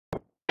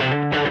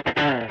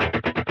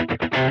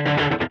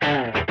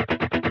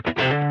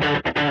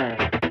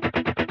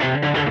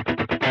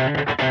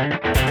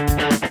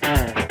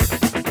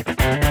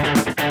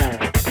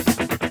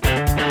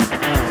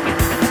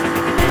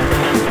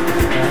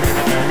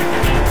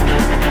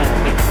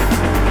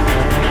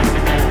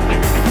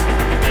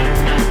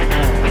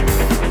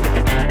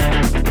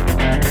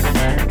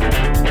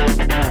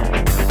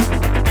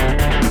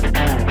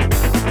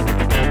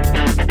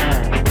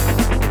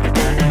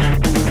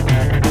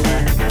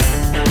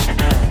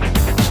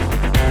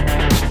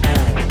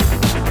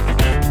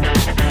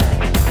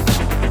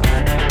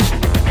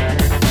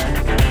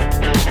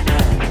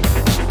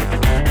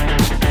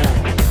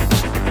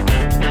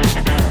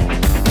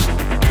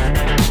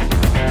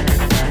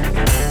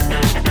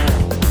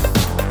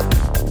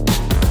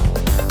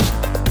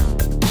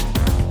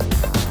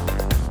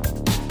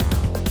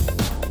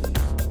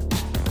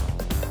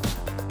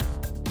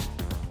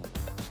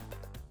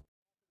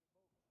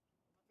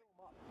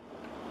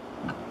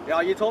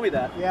you told me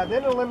that. Yeah,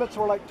 then the limits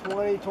were like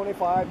 20,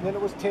 25, and then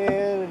it was 10,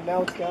 and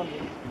now it's down to...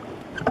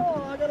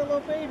 Oh, I got a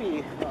little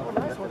baby. Oh,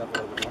 nice one.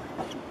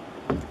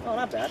 Oh,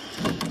 not bad.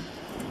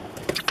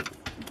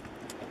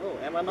 Oh,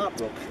 and my knot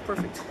broke.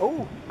 Perfect.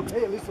 Oh,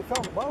 hey, at least it fell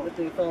in the boat. Good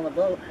thing it fell in the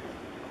boat.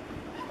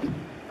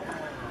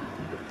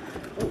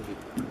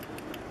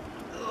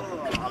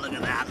 Oh, look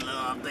at that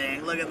little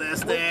thing. Look at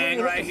this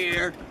thing right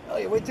here. Oh,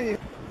 yeah, wait till you...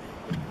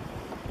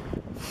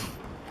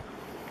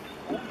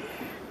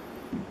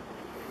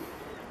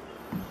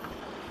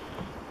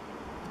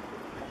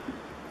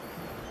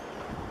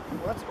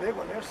 Well, that's a big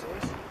one there, sis.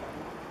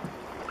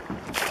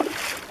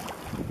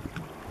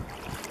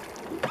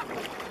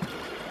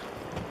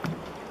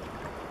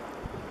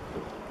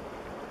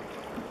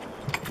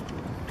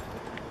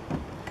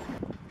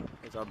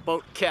 There's our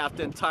boat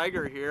captain,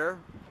 Tiger, here.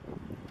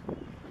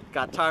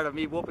 Got tired of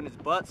me whooping his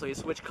butt, so he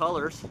switched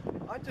colors.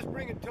 I'm just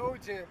bringing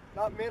toads in,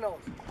 not minnows.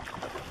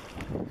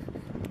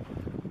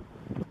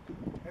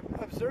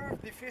 Observe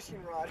the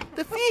fishing rod.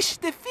 The fish!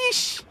 The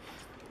fish!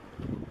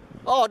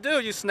 Oh,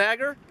 dude, you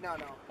snagger? No.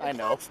 I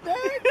know.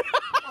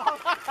 Oh.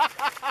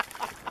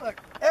 Look,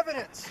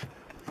 evidence.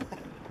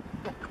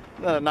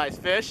 Not a nice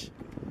fish.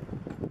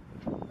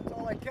 That's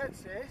all I catch,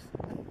 sis.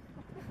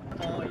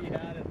 Oh, you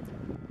had it.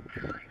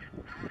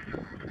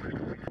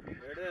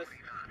 There it is.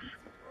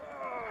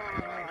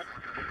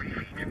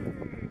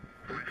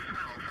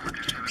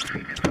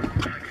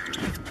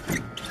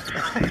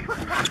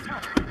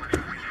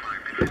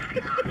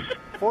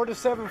 4 to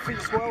 7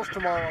 feet swells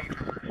tomorrow.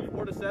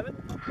 4 to 7?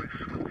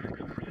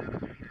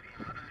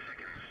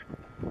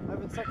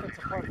 11 seconds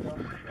apart though.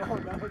 Oh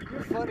no,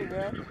 you're funny,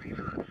 man.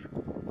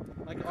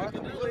 Like a That's a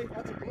blue.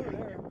 That's a blue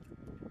there.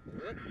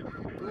 Is it?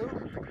 Blue?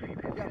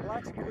 You got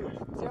blacks and blues.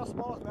 See how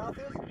small his mouth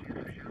is?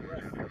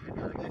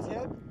 Yes. His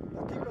head?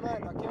 Now keep an eye.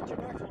 Now catch your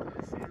next one.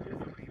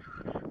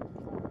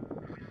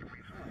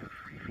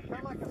 Kind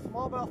of like a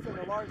small mouth and a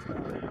large mouth.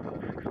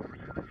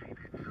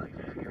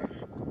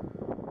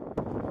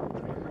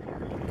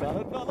 Got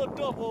another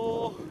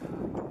double.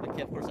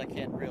 Of course, I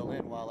can't reel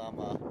in while I'm,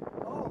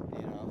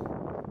 you know,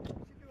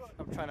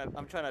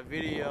 I'm trying to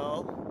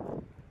video.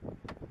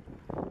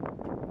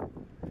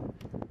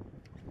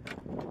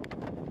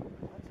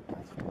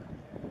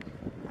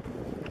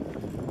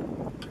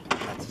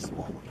 That's a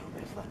small one.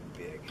 It's not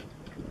big.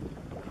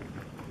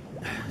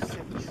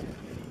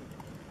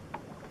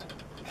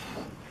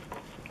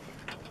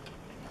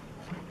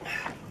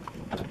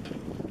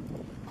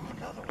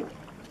 Another one.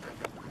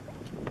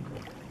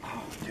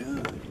 Oh,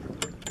 dude.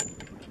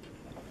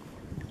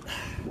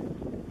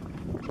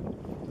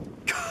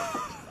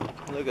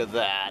 Look at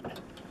that.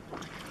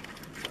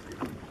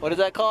 What is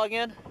that called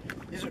again?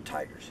 These are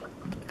tigers.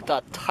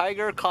 The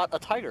tiger caught a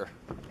tiger.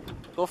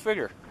 Go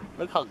figure.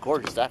 Look how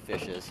gorgeous that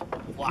fish is.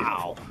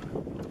 Wow.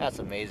 That's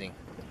amazing.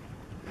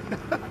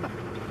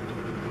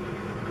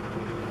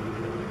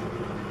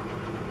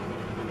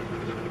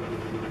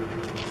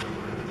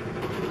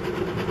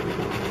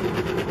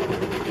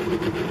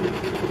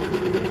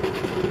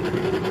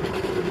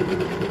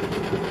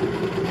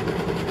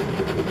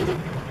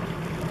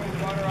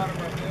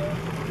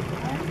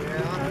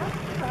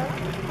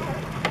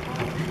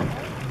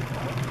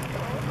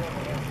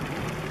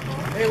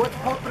 Hey, what's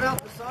pumping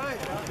out the side?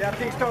 That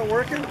thing start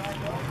working?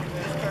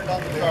 Just turned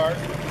on the cars.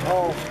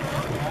 Oh.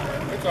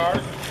 It's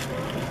ours.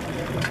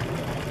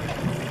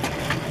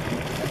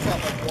 That's how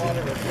much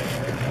water is in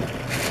there.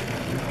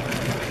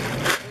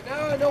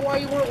 Now I know why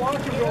you weren't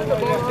watching the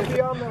boat. I'll be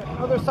on the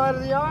other side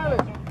of the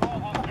island.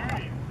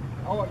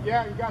 Oh,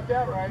 yeah, you got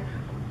that right.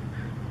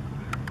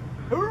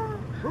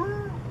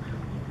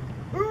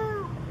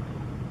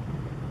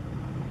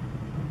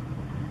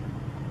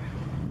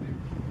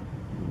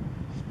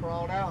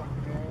 Sprawled out,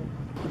 man.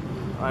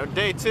 All right,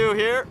 day 2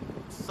 here.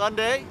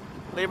 Sunday,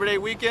 Labor Day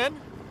weekend.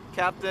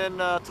 Captain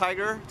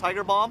Tiger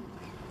Bomb.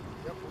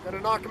 Yep, we're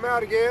gonna knock him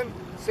out again.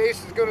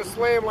 Sace is gonna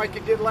slay him like he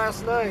did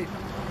last night.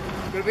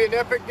 It's gonna be an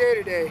epic day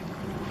today.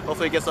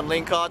 Hopefully get some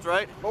lingcods,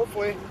 right?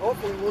 Hopefully,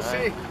 we'll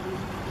see.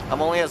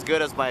 I'm only as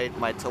good as my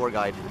tour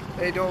guide.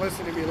 Hey, don't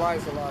listen to me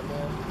lies a lot,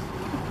 man.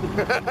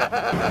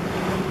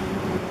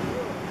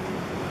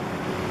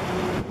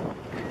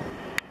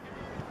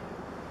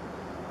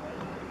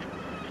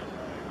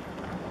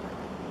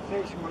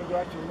 Sace, you wanna go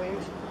out to the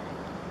lanes?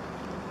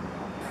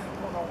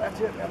 Oh no, that's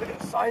it, man. Look at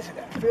the size of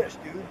that fish,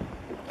 dude.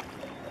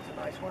 That's a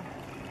nice one.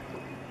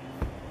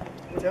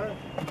 We're done.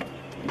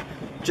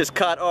 Just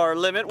caught our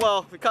limit.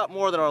 Well, we caught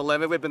more than our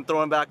limit. We've been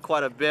throwing back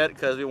quite a bit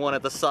because we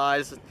wanted the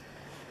size,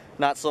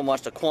 not so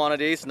much the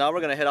quantity. So now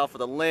we're gonna head out for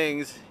the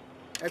lings.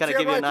 Kind of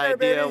give you an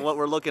idea of what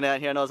we're looking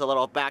at here. I know there's a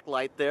little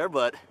backlight there,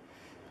 but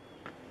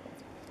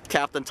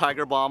Captain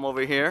Tiger Bomb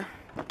over here,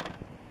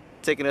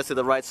 taking us to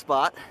the right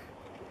spot.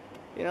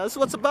 You know, this is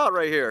what it's about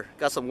right here.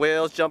 Got some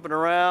whales jumping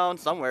around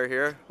somewhere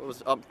here. It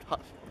was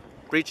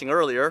breaching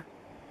earlier.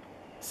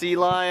 Sea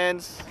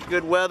lions,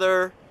 good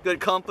weather, good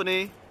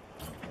company.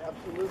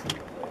 Absolutely.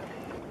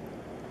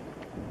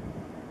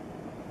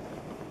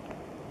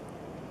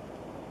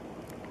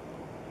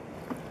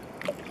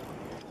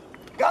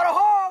 Got a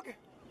hog!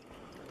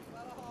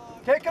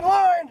 Taking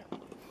line.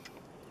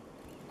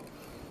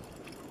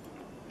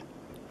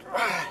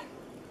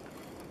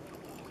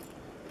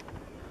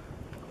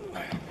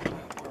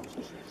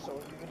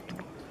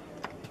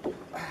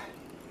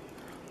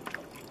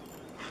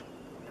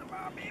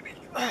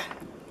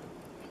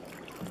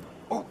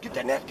 Oh, get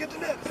the net, get the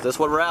net. This is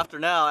what we're after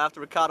now. After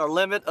we caught our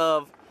limit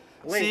of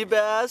sea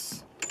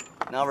bass,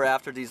 now we're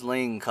after these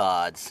ling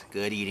cods.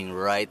 Good eating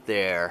right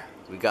there.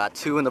 We got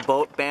 2 in the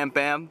boat. Bam,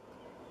 bam.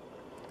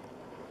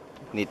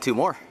 Need 2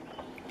 more.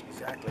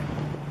 Exactly.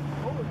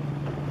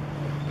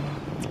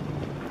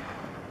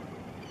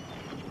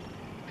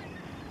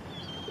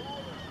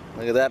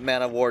 Look at that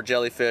man of war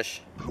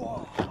jellyfish.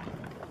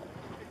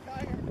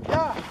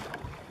 Yeah.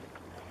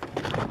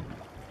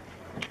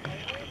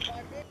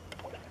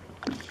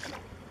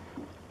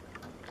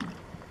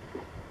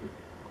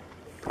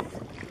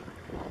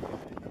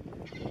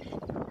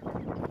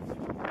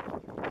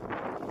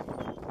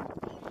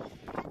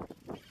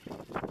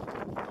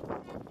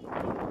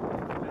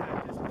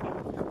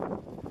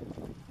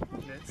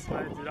 It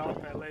slides it off.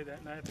 I lay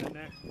that knife in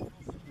there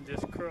and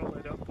just curl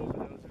it up over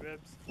those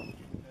ribs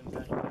and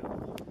then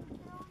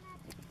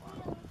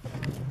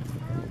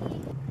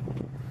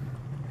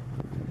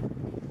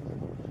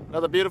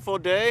Another beautiful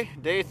day,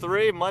 day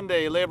 3,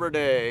 Monday, Labor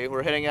Day.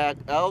 We're heading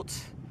out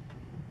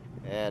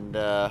and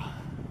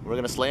we're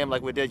gonna slay him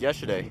like we did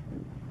yesterday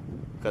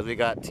because we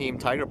got Team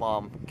Tiger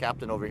Bomb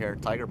captain over here,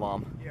 Tiger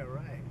Bomb. Yeah,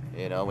 right.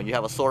 You know, when you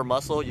have a sore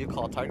muscle, you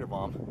call Tiger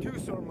Bomb. 2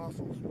 sore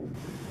muscles.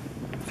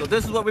 So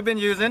this is what we've been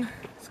using.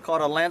 It's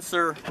called a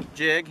Lancer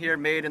jig here,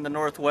 made in the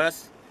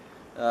Northwest.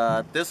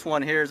 This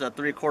one here is a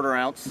 3/4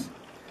 ounce,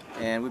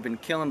 and we've been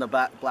killing the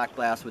black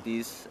bass with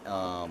these.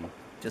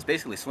 Just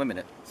basically swimming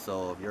it.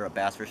 So if you're a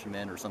bass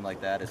fisherman or something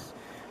like that, it's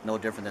no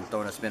different than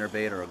throwing a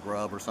spinnerbait or a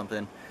grub or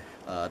something.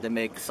 They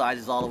make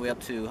sizes all the way up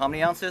to how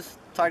many ounces,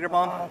 Tiger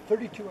Bomb?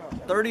 32 ounces.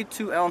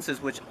 32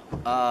 ounces, which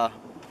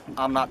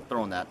I'm not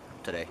throwing that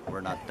today.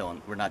 We're not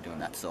doing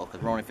that. So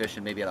because we're only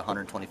fishing maybe at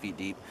 120 feet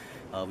deep,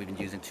 we've been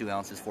using 2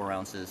 ounces, 4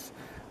 ounces,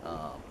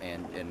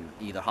 and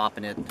either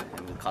hopping it,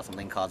 and we've caught some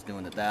ling cods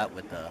doing that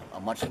with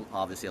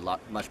obviously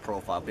much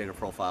bigger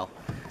profile.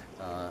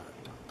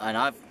 And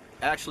I've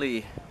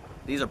actually.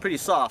 These are pretty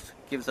soft,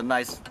 gives a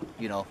nice,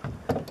 you know,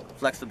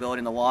 flexibility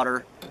in the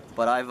water.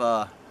 But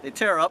they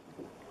tear up,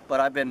 but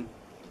I've been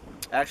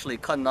actually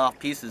cutting off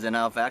pieces, and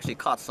I've actually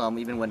caught some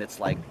even when it's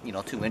like, you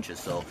know, 2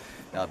 inches. So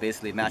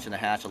basically matching the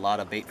hatch, a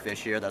lot of bait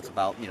fish here that's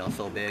about, you know,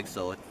 so big.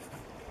 So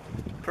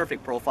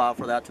perfect profile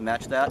for that to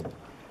match that.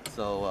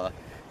 So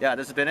yeah,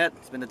 this has been it.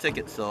 It's been the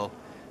ticket. So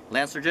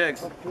Lancer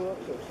jigs.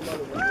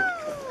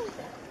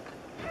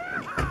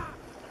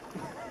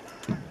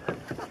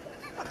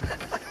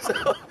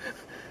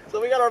 So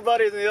we got our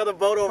buddies in the other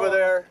boat over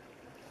there,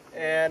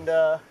 and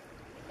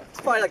it's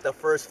probably like the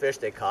first fish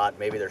they caught,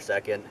 maybe their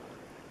second.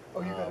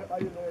 Oh, you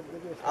got it.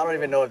 I don't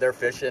even know if they're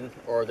fishing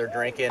or they're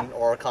drinking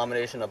or a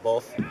combination of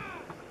both.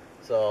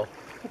 So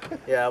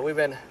yeah, we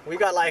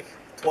got like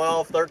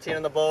 12, 13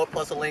 in the boat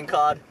plus a ling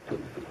cod,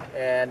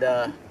 and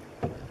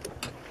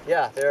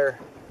yeah, they're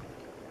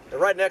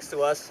right next to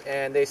us,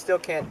 and they still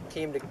can't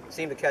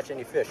seem to catch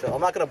any fish. So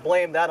I'm not going to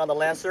blame that on the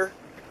Lancer.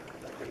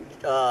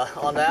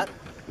 On that,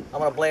 I'm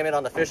going to blame it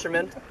on the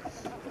fishermen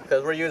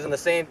because we're using the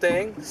same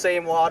thing,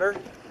 same water.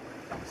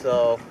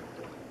 So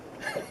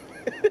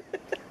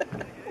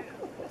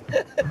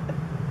I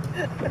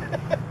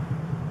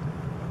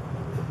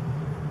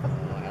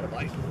had a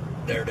bite.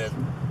 There it is.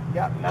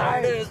 Yeah,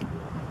 nice. There it is.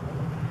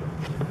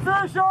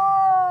 Fish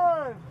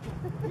on!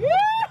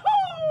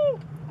 Yahoo!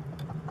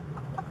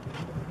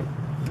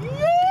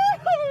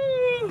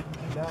 Yahoo!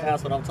 Nice.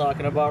 That's what I'm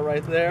talking about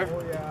right there.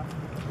 Oh yeah.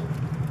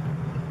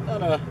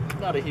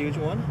 Not a huge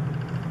one.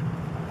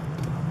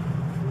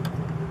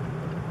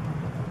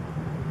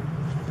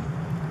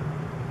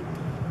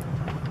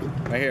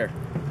 Right here,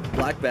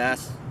 black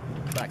bass,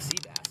 black sea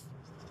bass,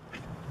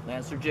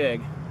 Lancer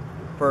jig,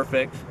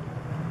 perfect,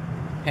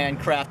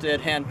 handcrafted,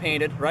 hand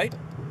painted, right?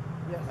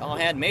 Yes. All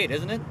handmade,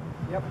 isn't it?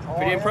 Yep.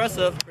 Pretty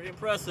impressive. Pretty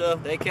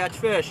impressive. They catch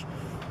fish.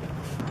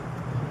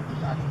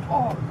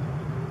 Oh,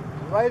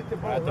 right at the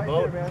boat. Right at the right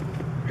boat. There, man.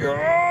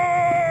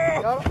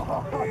 Yeah! Got it.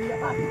 Oh,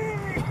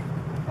 nice.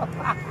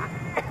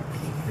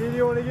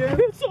 Video one again.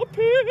 It's a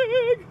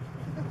pig.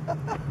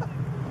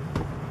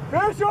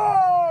 Fish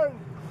on!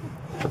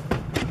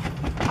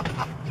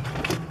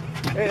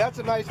 Hey, that's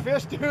a nice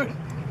fish, dude.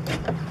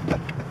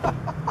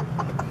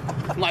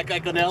 Mike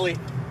Iconelli.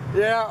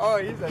 Yeah, oh,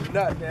 he's a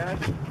nut, man.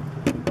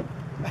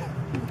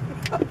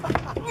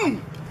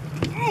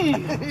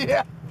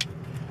 Yeah.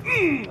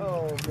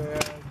 Oh,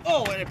 man.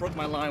 Oh, and it broke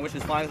my line, which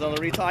is fine. It's on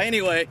the retie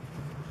anyway.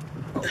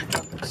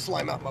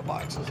 Slime out my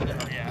boxes.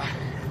 Yeah.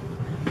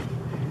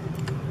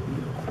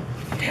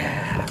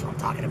 Yeah, that's what I'm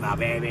talking about,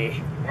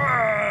 baby.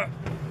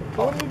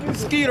 What do you do?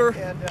 Skeeter.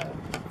 And,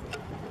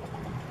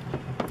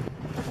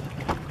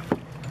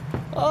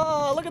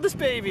 Oh, look at this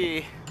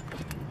baby.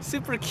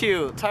 Super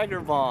cute. Tiger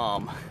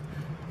Bomb.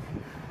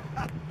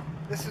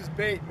 this is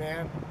bait,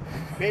 man.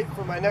 Bait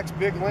for my next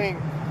big ling.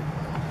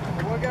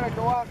 And we're gonna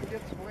go out and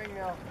get some ling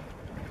now.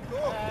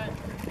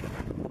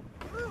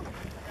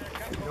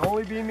 It'll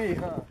only be me,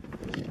 huh?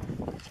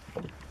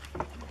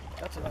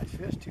 That's a nice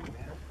fish too,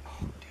 man.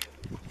 Oh,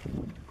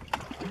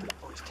 dude.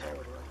 Always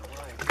tangled around the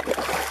line.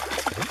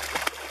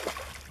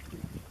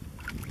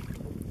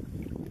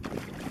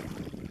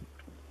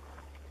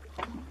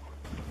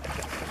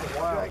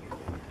 Wow.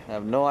 I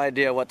have no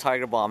idea what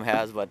Tiger Bomb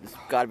has, but it's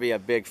got to be a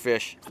big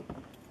fish.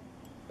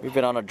 We've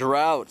been on a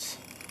drought.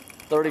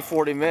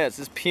 30-40 minutes.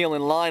 This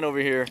peeling line over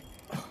here.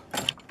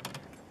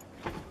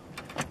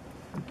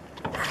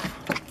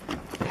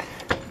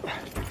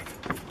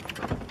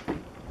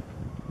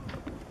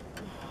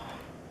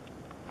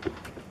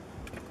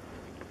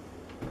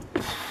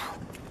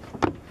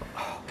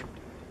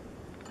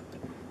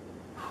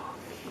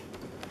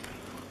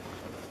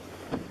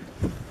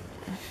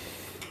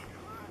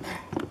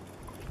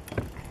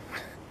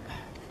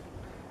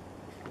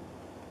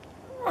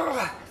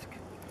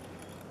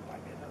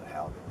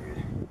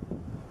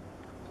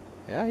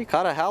 Yeah, he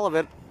caught a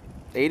halibut,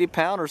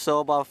 80-pound or so,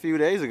 about a few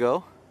days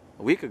ago,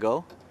 a week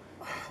ago.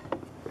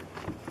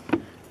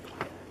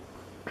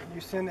 Can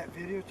you send that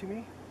video to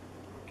me?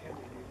 Or can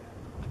you do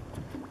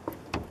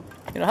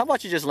that? You know, how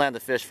about you just land the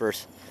fish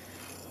first?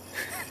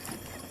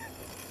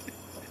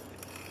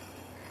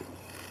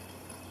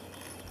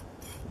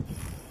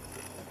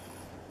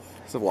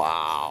 So,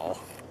 wow,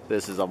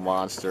 this is a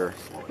monster.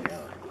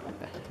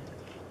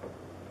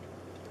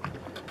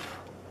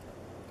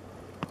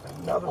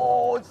 Another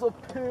Oh, it's a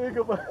pig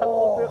of a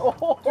halibut.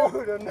 Oh,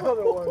 dude,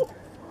 another one.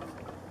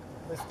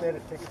 Let's let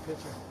it take a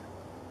picture.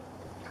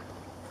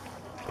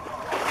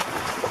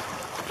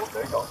 Oh,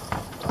 there you go.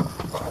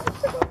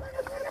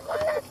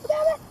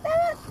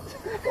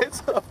 It's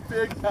a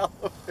big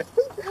halibut.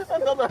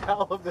 Another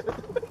halibut.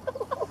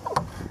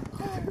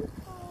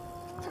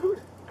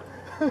 Dude,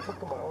 look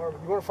at my arm.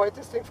 You want to fight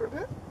this thing for a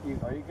bit?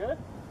 Are you good?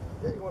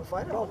 Yeah, you want to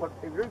fight it? No, but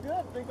if you're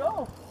good, then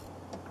go.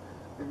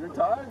 If you're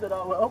tired, then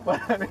I will.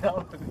 But I mean,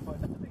 I think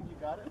you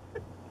got it.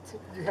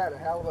 You had a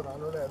halibut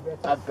on it, I bet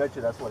you. I bet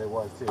you that's what it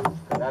was too.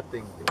 That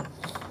thing.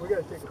 We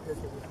gotta take a picture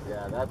of this.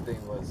 Yeah, that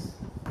thing was.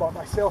 By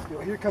myself,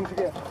 dude. Here it comes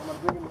again. I'm gonna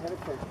bring him the head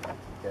first.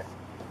 Okay.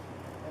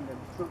 And then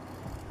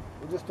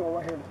we'll just throw it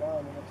right here in the down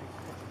and we'll take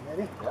a picture.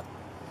 Ready? Yep.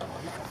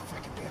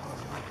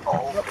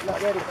 Oh, nope,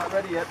 not ready. Not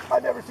ready yet.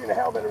 I've never seen a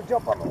halibut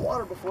jump on the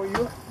water before,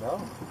 you.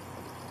 No.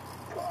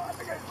 God,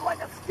 the guy's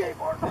like a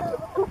skateboard.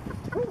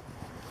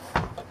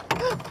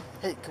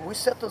 Hey, can we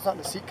set those on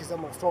the seat? Because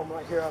I'm going to throw them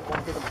right here. I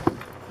want to get them.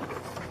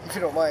 If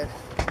you don't mind.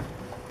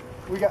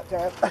 We got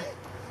time.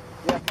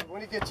 Yeah,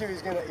 when he gets here,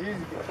 he's going to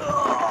easy get.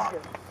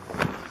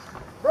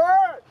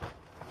 Bird!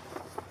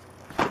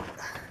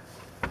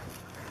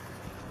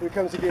 Here he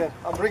comes again.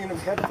 I'm bringing him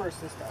head first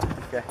this time.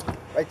 Okay.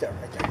 Right there,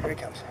 right there. Here he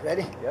comes.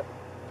 Ready? Yep.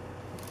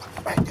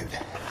 Right, dude.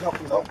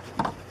 Nope, nope.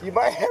 You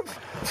might have.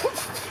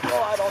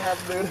 Oh, I don't have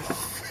him, dude.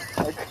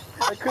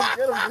 I couldn't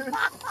get him,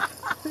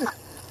 dude.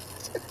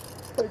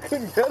 I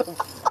couldn't get him.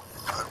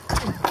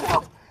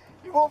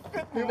 You won't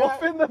fit in the He won't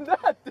fit in the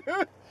net,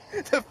 dude.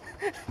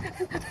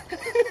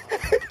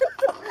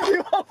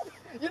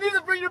 You need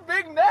to bring your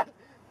big net.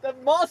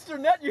 That monster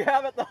net you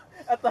have at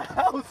the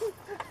house.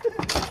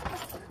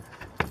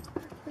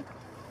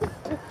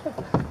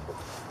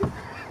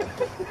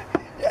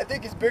 Yeah, I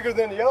think it's bigger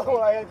than the other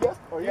one I had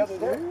yesterday. Are you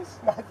serious?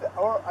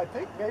 Or I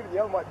think maybe the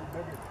other might be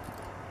bigger.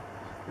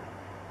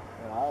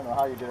 I don't know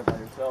how you did it by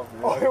yourself,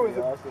 dude. Oh,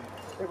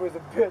 it was a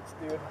bitch,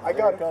 dude. I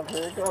got it.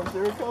 Here it comes,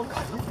 here it comes.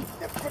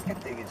 That freaking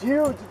thing is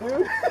huge,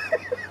 dude.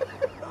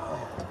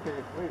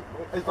 Wait.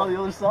 It's on the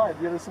other side,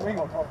 the other swing.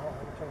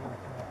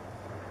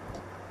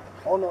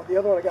 Oh no, the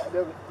other one I got,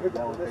 the other bigger.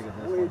 That was bigger than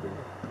this way one, bigger.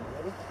 dude.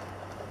 Ready?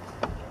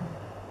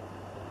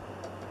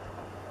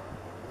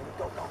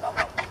 Go.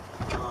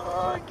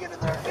 Get in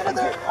there, get in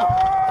there.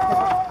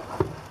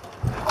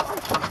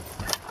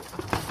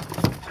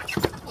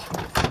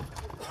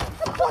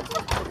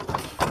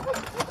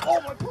 Oh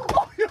my God.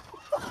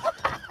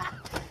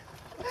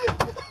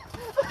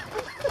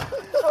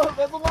 Oh,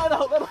 that's a line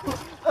out.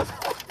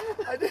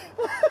 I did.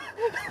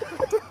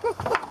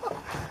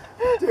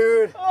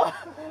 Dude. Oh,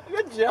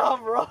 good job,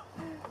 bro.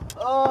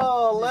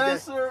 Oh,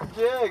 lesser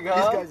jig, huh?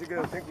 These guys are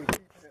gonna think we're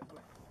keeping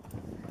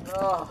it.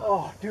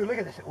 Oh, dude, look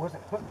at this. It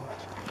wasn't hooked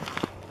much.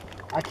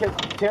 I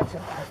kept the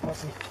tension. Let's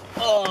see.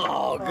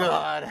 Oh,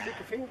 God. Stick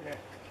your finger there.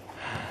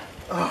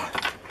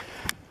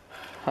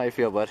 How you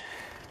feel, bud?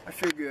 I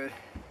feel good.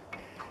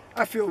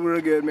 I feel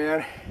real good,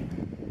 man.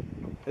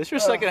 This is your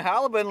second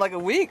halibut in like a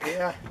week.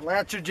 Yeah,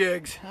 Lancer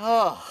jigs.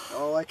 Oh.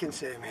 All I can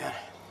say, man.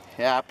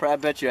 Yeah, I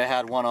bet you I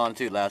had one on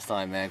too last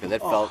time, man, because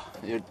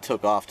it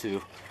took off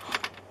too.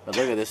 But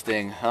look at this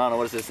thing. I don't know,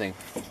 what is this thing?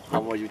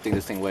 How much do you think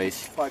this thing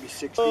weighs? Probably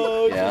 60.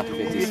 Yeah,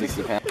 50,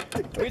 60 pounds.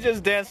 We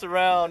just danced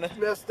around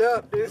Messed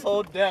up, dude. this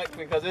whole deck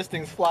because this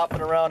thing's flopping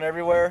around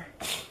everywhere.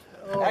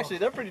 Oh. Actually,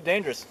 they're pretty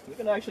dangerous. You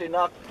can actually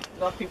knock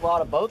people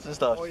out of boats and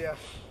stuff. Oh, yeah.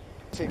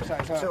 Same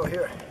size, huh? So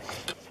here.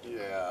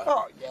 Yeah.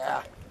 Oh,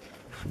 yeah.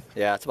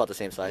 Yeah, it's about the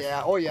same size.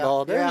 Yeah, oh, yeah.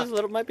 Well, theirs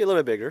Yeah. might be a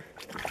little bit bigger.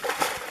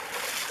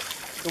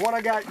 The one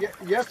I got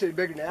yesterday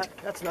bigger than that.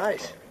 That's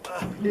nice.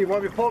 Do you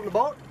want me to pull it in the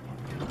boat?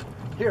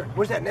 Here,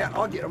 where's that net?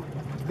 I'll get him.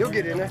 He'll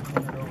get in there.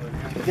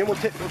 Then we'll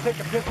take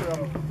a picture of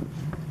him.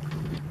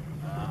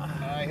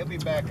 He'll be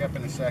back up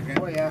in a second.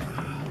 Oh yeah.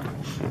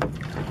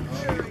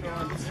 There he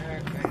goes.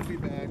 He'll be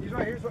back. He's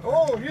right here.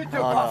 Oh, he took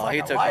off no, like he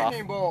a took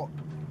lightning off. bolt.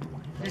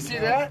 You see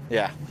that?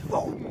 Yeah.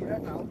 Whoa.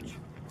 Ouch.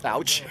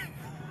 Ouch.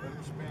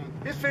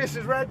 His face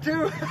is red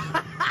too.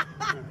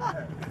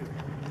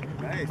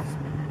 Nice.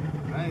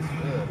 Nice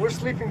fish. Where's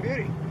Sleeping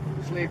Beauty?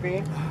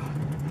 Sleeping.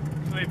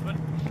 Sleeping.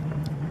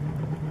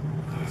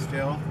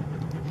 Still.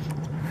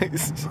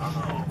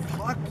 Oh,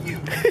 fuck you.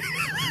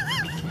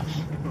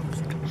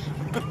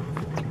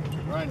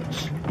 Ryan.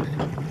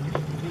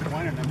 Keep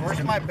whining.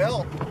 Where's my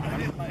belt? I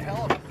need my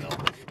hell of a belt.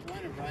 Keep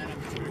whining, Ryan. I'm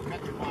just going to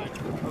cut your line.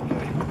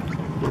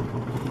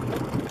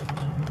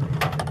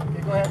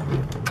 Okay, go ahead.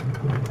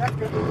 That's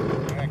good.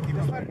 Yeah, keep it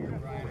right here,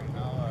 Ryan, and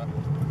I'll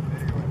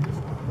video it this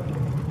one.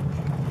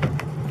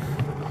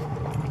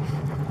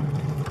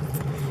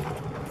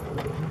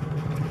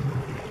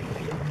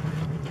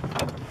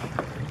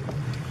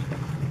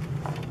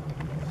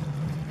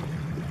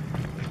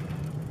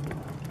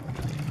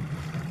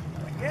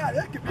 Yeah,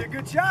 that could be a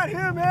good shot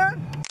here, man.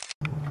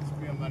 This will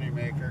be a money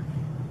maker.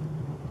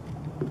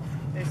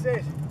 Hey,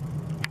 Stace.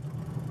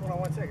 Hold on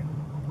 1 second.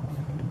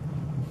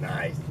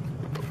 Nice.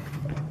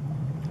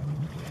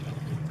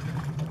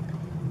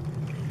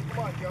 Come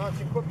on,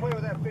 Johnson. Quit playing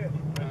with that fish.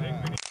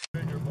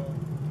 Bigger boat.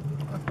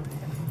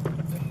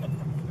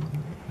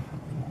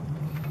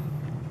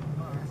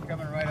 It's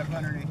coming right up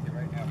underneath you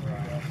right now,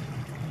 Brian.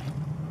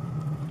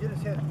 Get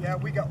his head. Yeah,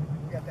 we got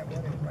that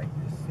one in right.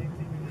 This same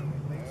thing we did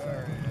with Lake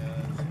There Side. he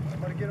is. I'm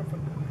gonna get him from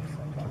this side.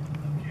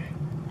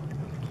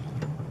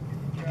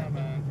 Yeah,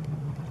 man.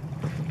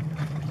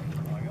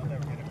 Oh, you'll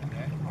never get him in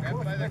that. Grab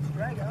by the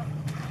drag out.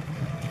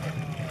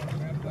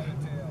 grab by the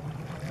tail.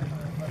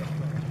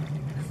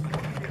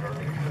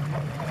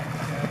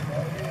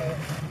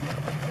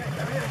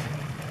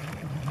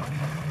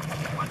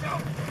 Watch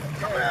out.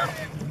 Come here.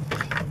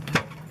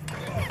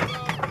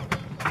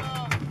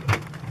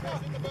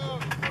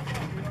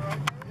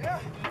 Yeah.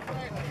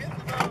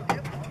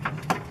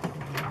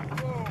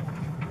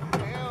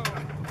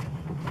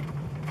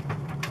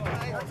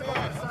 That's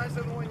about the size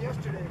of the one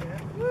yesterday,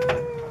 man.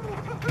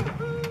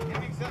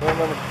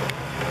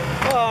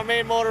 Oh,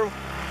 main motor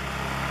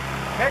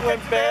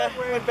went bad.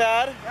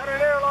 Got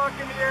an airlock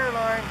in the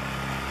airline.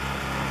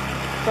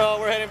 So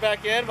we're heading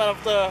back in, but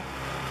after a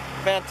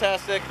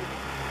fantastic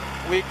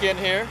weekend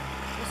here.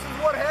 This is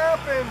what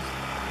happens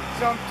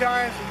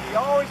sometimes, and you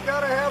always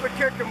gotta have a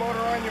kicker motor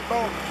on your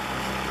boat.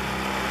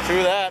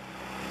 True that.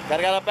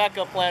 Gotta got a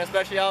backup plan,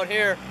 especially out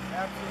here.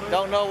 Absolutely.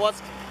 Don't know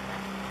what's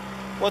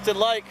it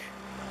like.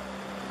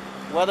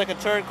 Weather can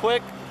turn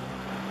quick,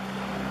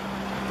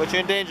 put you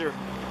in danger.